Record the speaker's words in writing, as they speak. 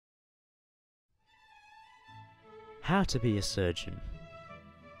How to be a surgeon.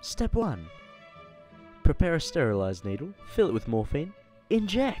 Step 1. Prepare a sterilized needle, fill it with morphine,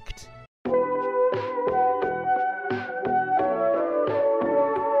 inject!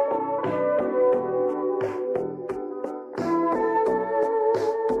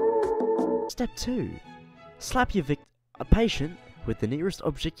 Step 2. Slap your a patient with the nearest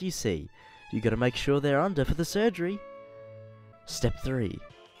object you see. You gotta make sure they're under for the surgery. Step 3.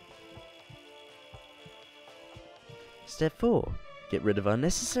 Step 4. Get rid of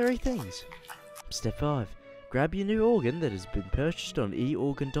unnecessary things. Step 5. Grab your new organ that has been purchased on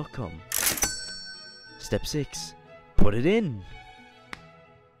eorgan.com. Step 6. Put it in.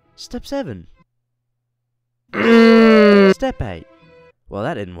 Step 7. Step 8. Well,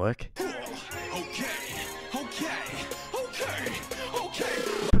 that didn't work.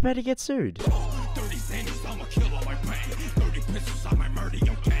 Prepare to get sued.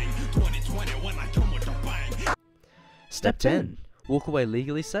 Step 10. Walk away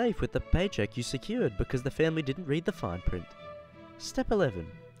legally safe with the paycheck you secured because the family didn't read the fine print. Step 11.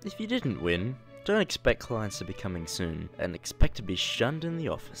 If you didn't win, don't expect clients to be coming soon and expect to be shunned in the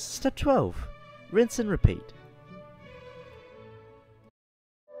office. Step 12. Rinse and repeat.